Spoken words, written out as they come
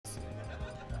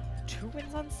2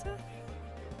 wins on Seth?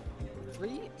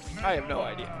 3? I have no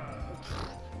idea.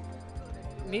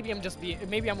 Maybe I'm just being.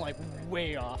 Maybe I'm like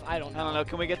way off. I don't know. I don't know.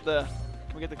 Can we get the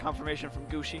confirmation from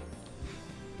Gooshi?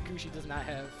 Gooshi does not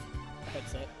have a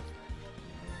headset.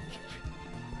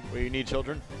 Well, you need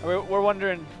children. We're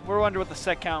wondering what the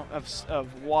set count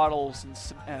of Waddles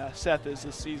and Seth is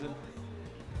this season.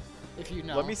 If you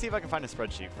know. Let me see if I can find a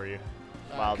spreadsheet for you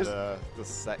while the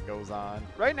set goes on.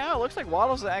 Right now, it looks like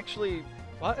Waddles actually.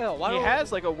 Waddle, he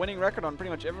has like a winning record on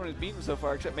pretty much everyone he's beaten so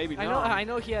far, except maybe Nom. I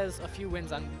know he has a few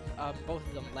wins on both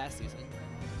of them last season.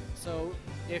 So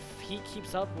if he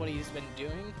keeps up what he's been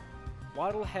doing,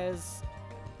 Waddle has.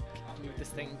 Dude, this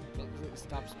thing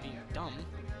stops being dumb.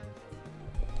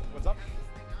 What's up?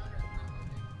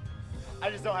 I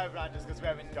just don't have it on just because we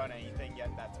haven't done anything yet.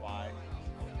 That's why.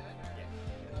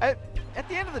 At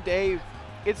the end of the day,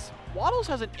 Waddles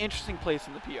has an interesting place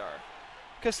in the PR,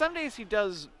 because some days he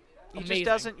does. He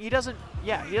doesn't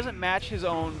match his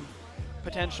own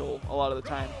potential a lot of the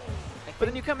time. But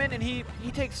then you come in and he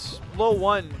takes low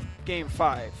 1 game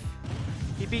 5.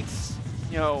 He beats,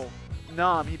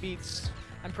 Nom. He beats.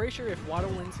 I'm pretty sure if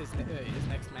Waddle wins his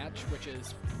next match, which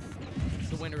is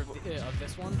the winner of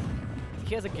this one,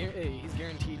 he's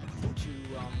guaranteed to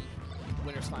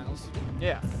winners finals.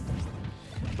 Yeah.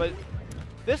 But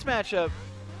this matchup,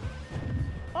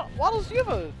 Waddles, do you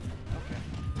have a? Okay.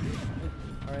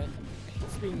 All right.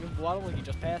 Speaking of Waddle, he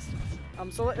just passed.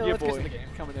 So let's get to the game.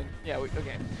 Coming in. Yeah.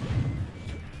 Okay.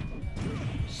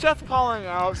 Seth calling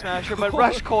out Smasher, but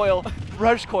rush coil.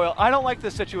 Rush coil. I don't like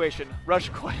this situation. Rush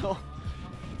coil.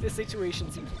 This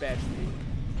situation seems bad for me.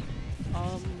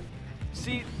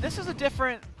 See, this is a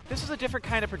different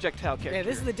kind of projectile character. Yeah,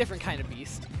 this is a different kind of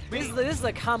beast. This is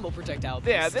a combo projectile beast.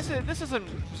 Yeah, this isn't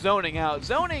zoning out.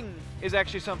 Zoning is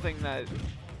actually something that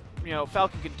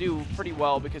Falcon can do pretty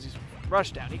well because he's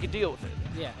rush down. He can deal with it.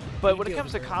 Yeah. But when it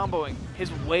comes to comboing,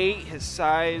 his weight, his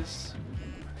size,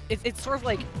 it's sort of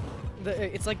like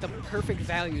it's like the perfect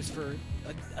values for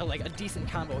a decent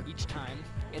combo each time.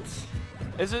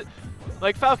 Is it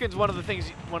like Falcon's one of the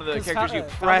characters you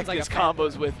practice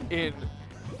combos with in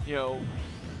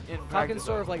Falcon's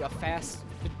sort of like a fast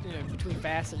between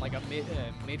fast and like a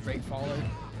mid rate faller.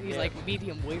 He's like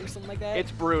medium weight or something like that.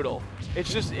 It's brutal.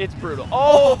 It's brutal.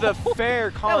 Oh, the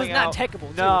fair calling out. That was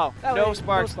not techable. No, no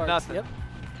sparks, nothing. Yep.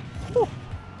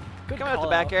 Good coming out the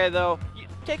back air though,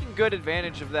 taking good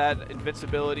advantage of that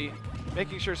invincibility,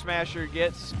 making sure Smasher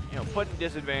gets put in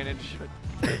disadvantage.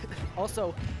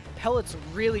 Also, pellets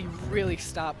really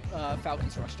stop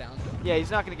Falcon's rush down. Yeah, he's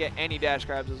not going to get any dash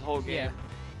grabs this whole game. Yeah.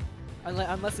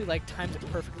 Unless he like times it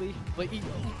perfectly, but he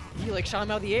like shot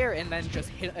him out of the air and then just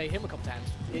hit him a couple times.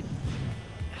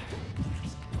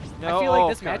 I feel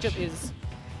like this matchup is.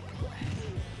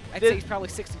 I'd say he's probably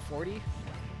 60-40.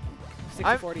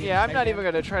 60-40. Yeah, I'm not even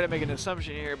going to try to make an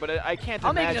assumption here, but I can't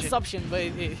I'll imagine. make an assumption, but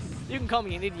you can call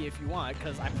me an idiot if you want,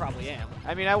 because I probably am.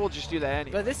 I mean, I will just do that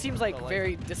anyway. But this seems like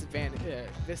very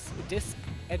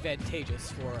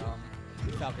disadvantageous for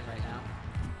Falcon right now.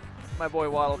 My boy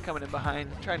Waddle coming in behind,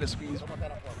 trying to squeeze. Don't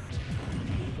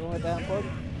let that unplug.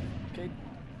 Okay.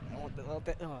 I won't let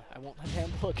that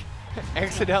unplug.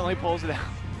 Accidentally pulls it out.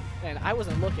 And I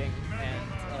wasn't looking, and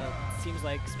seems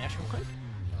like Smasher won.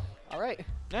 All right.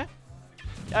 Yeah.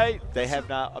 They have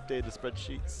not updated the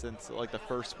spreadsheet since like the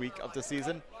first week of the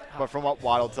season, but from what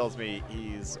Waddle tells me,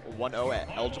 he's 1-0 at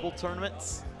eligible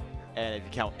tournaments, and if you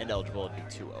count ineligible, it'd be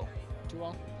 2-0.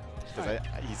 2-0. Because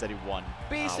he said he won.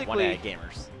 Basically, one at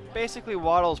Gamers. Basically,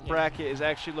 Waddle's bracket is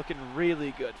actually looking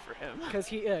really good for him. Because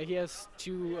he has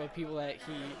 2 people that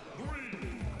he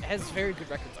has very good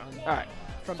records on. All right.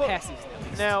 From past seasons, at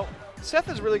least. Now, Seth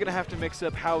is really going to have to mix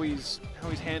up how he's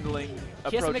handling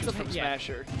approaches from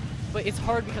Smasher. But it's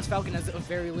hard because Falcon has a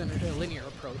very linear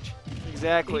approach.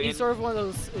 Exactly. He's sort of one of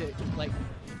those, like,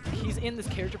 he's in this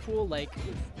character pool, like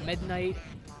Midnight,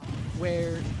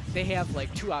 where they have,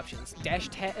 like, 2 options. Dash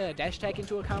tag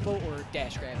into a combo or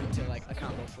dash grab into, like, a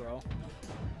combo throw.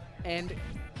 And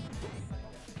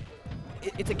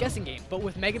it's a guessing game. But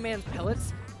with Mega Man's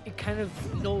pellets, it kind of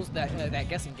nulls that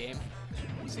guessing game.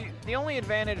 See, the only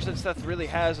advantage that Seth really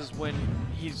has is when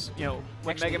he's, when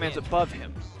actually Mega Man's above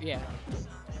him. Yeah.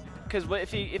 Because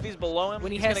if he's below him,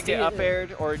 when he's going to get up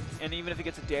aired, and even if he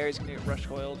gets a dare, he's going to get rush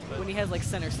coiled. But when he has like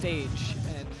center stage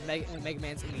and Mega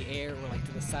Man's in the air or like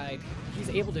to the side, he's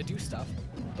able to do stuff.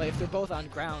 But if they're both on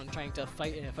ground trying to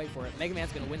fight for it, Mega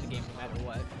Man's going to win the game no matter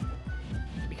what.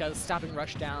 Because stopping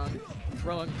rush down,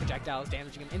 throwing projectiles,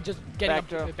 damaging him, and just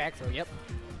getting back throw. Yep.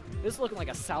 This is looking like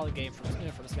a solid game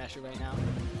from Smasher right now.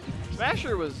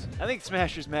 Smasher was. I think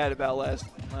Smasher's mad about last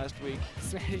week.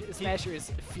 Smasher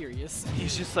is furious.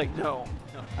 He's just like, no,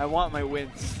 I want my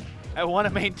wins. I want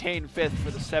to maintain 5th for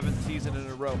the 7th season in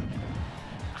a row.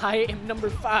 I am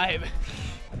number 5.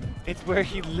 It's where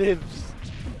he lives.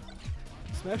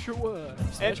 Smasher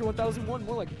 1001,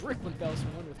 more like Brick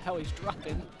 1001 with how he's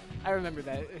dropping. I remember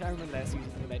that. I remember that season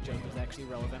where that joke was actually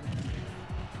relevant.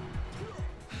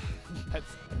 That's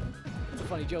a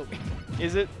funny joke.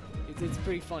 Is it? It's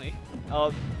pretty funny.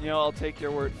 I'll take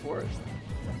your word for it.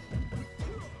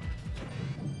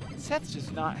 Seth's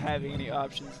just not having any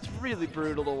options. It's really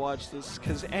brutal to watch this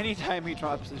because anytime he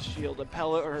drops his shield, a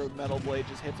pellet or a metal blade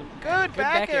just hits him. Good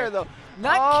back air though.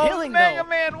 Not killing Mega though.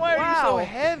 Man, why are you so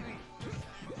heavy?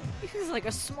 He's like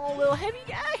a small little heavy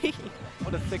guy.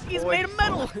 What a thick boy. He's made of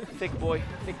metal. Thick boy.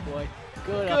 Thick boy.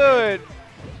 Good. Good.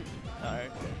 All right.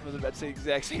 I was about to say the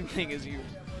exact same thing as you.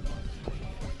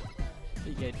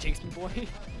 You get Jinx me, boy.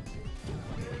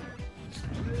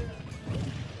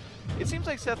 It seems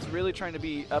like Seth's really trying to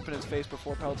be up in his face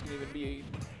before pellets can even be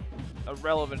a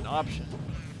relevant option.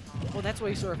 Well, that's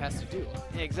what he sort of has to do.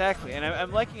 Yeah, exactly, and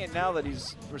I'm liking it now that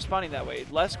he's responding that way.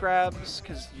 Less grabs,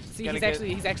 because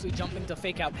he's actually jumping to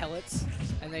fake out pellets,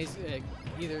 and then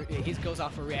he goes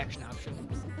off a reaction option.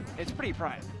 It's pretty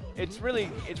prime. It's really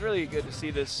good to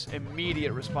see this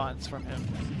immediate response from him.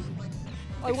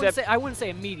 I wouldn't say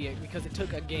immediate because it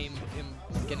took a game of him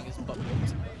getting his butt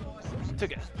whooped.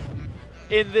 Took it.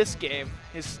 In this game,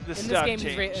 the stock change.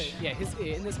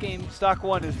 In this game, stock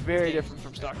 1 is very different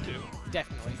from stock 2.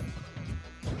 Definitely.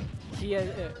 He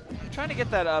has trying to get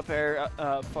that up air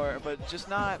far, but just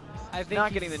not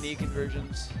getting the knee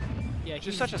conversions. Yeah,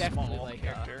 just such a small like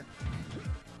character.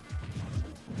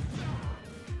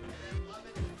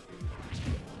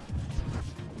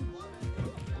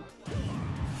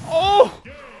 Oh!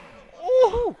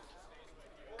 Oh!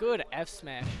 Good F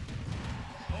smash.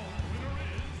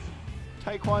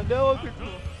 Taekwondo.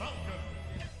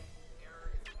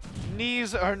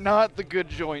 Knees are not the good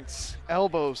joints.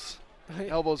 Elbows.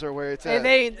 Elbows are where it's at. And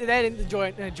that is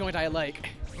the joint I like.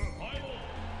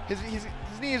 His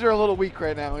knees are a little weak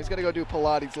right now. He's got to go do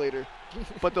Pilates later.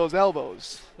 But those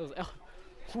elbows.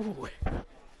 Ooh.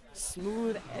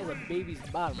 Smooth as a baby's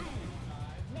bottom.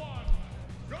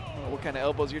 I don't know what kind of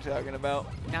elbows you're talking about.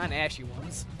 Non-ashy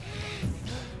ones.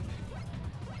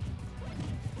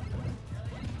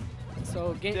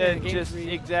 So game just 3.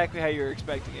 Exactly how you're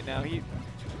expecting it now.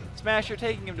 Smasher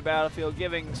taking him to battlefield,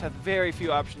 giving Seth very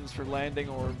few options for landing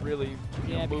or really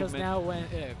because movement.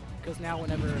 now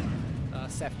whenever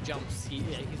Seth jumps, he's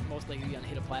most likely going to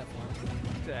hit a platform.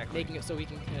 Exactly. Making it so he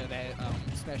can that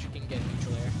Smasher can get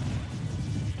neutral air,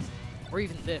 or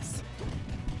even this.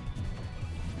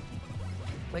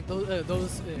 Like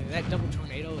that double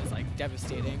tornado is like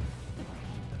devastating.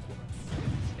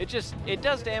 It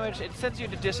does damage, it sends you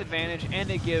to disadvantage, and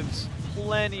it gives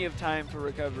plenty of time for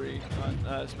recovery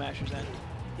on Smasher's end.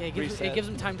 Yeah, it gives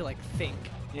him time to like think.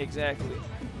 Yeah, exactly.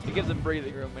 It gives him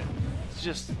breathing room. It's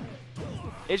just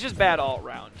bad all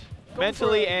around.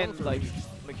 Mentally and like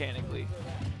mechanically.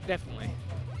 Definitely.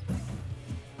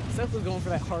 Seth was going for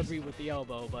that hard read with the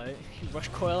elbow, but he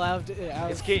rushed coil out.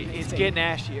 It's getting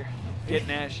ashier. Getting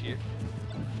ashier.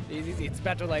 It's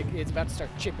about to start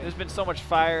chipping. There's been so much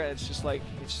fire, it's just like,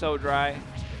 it's so dry.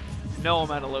 No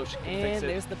amount of lotion can fix it.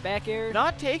 And there's the back air.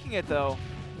 Not taking it though.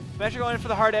 Smasher going in for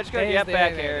the hard edge guard. Yep,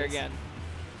 back air again.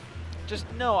 Just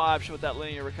no option with that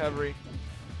linear recovery.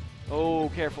 Oh,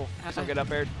 careful. Don't get up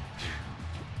aired.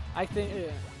 I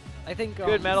think.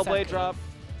 Good metal blade drop.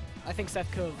 I think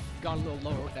Seth could have gone a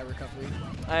little lower with that recovery.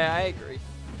 I agree.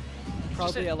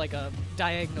 Probably like a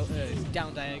diagonal,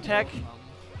 down diagonal. Tech.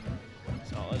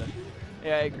 Solid.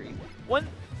 Yeah, I agree. One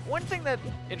thing that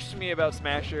interests me about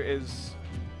Smasher is,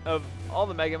 of all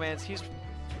the Mega Mans,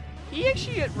 he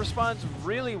actually responds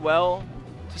really well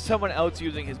to someone else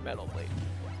using his metal blade.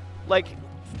 Like,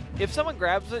 if someone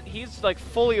grabs it, he's like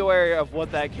fully aware of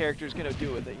what that character is gonna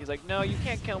do with it. He's like, no, you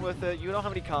can't kill with it. You don't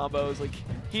have any combos. Like,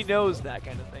 he knows that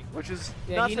kind of thing, which is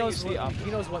not something you see often.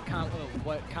 He knows what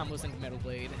combos in metal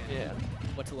blade and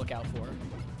what to look out for.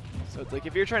 So it's like,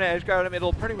 if you're trying to edge guard him,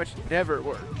 it'll pretty much never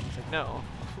work. It's like, no.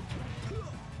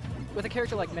 With a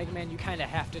character like Mega Man, you kind of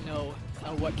have to know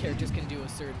what characters can do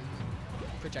with certain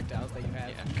projectiles that you have.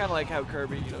 Yeah, kind of like how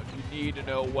Kirby, you need to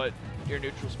know what your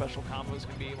neutral special combos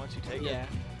can be once you take it. Yeah.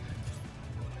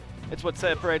 It's what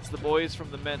separates the boys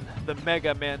from the men, the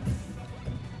Mega Men.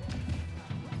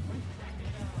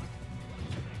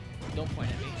 Don't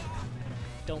point at me.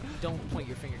 Don't point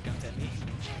your finger guns at me.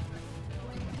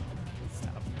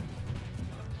 Stop.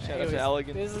 Shout out to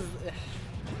Elegant. This is.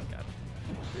 God.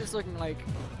 This is looking like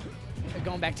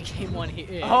Going back to game one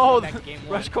here. Oh, back to game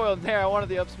one. rush coil in there. I wanted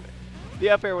the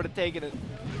up air would have taken it.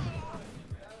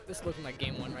 This is looking like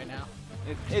game one right now.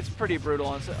 It's pretty brutal.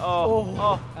 On that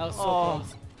was so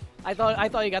close. I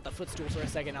thought you got the footstool for a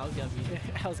second. I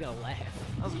was gonna laugh.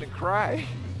 I was gonna cry.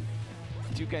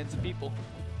 Two kinds of people.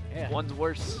 Yeah. One's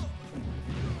worse.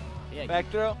 Yeah. Back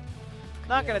throw.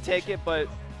 Not gonna take it, but.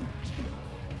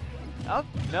 Oh,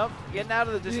 nope. Getting out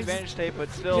of the disadvantage tape, but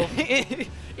still.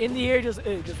 In the air, just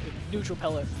neutral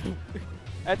pellet.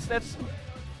 That's.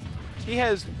 He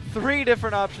has 3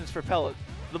 different options for pellet.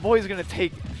 The boy's gonna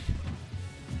take it.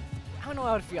 I don't know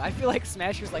how to feel. I feel like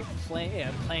Smasher's like playing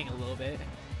a little bit,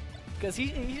 because he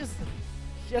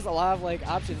has a lot of like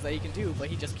options that he can do, but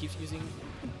he just keeps using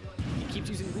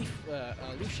leaf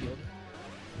shield.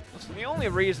 Listen, the only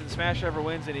reason Smash ever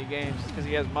wins any games is because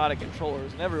he has modded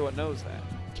controllers, and everyone knows that.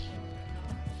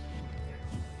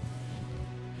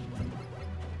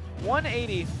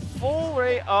 180 full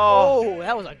rate. Oh,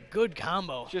 that was a good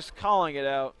combo. Just calling it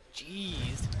out.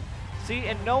 Jeez. See,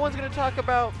 and no one's gonna talk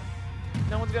about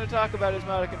his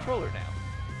modded controller now.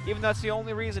 Even though that's the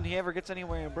only reason he ever gets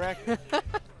anywhere in bracket.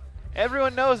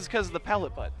 Everyone knows it's because of the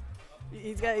pellet button.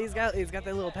 He's got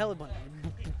that little pellet button.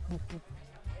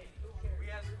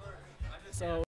 So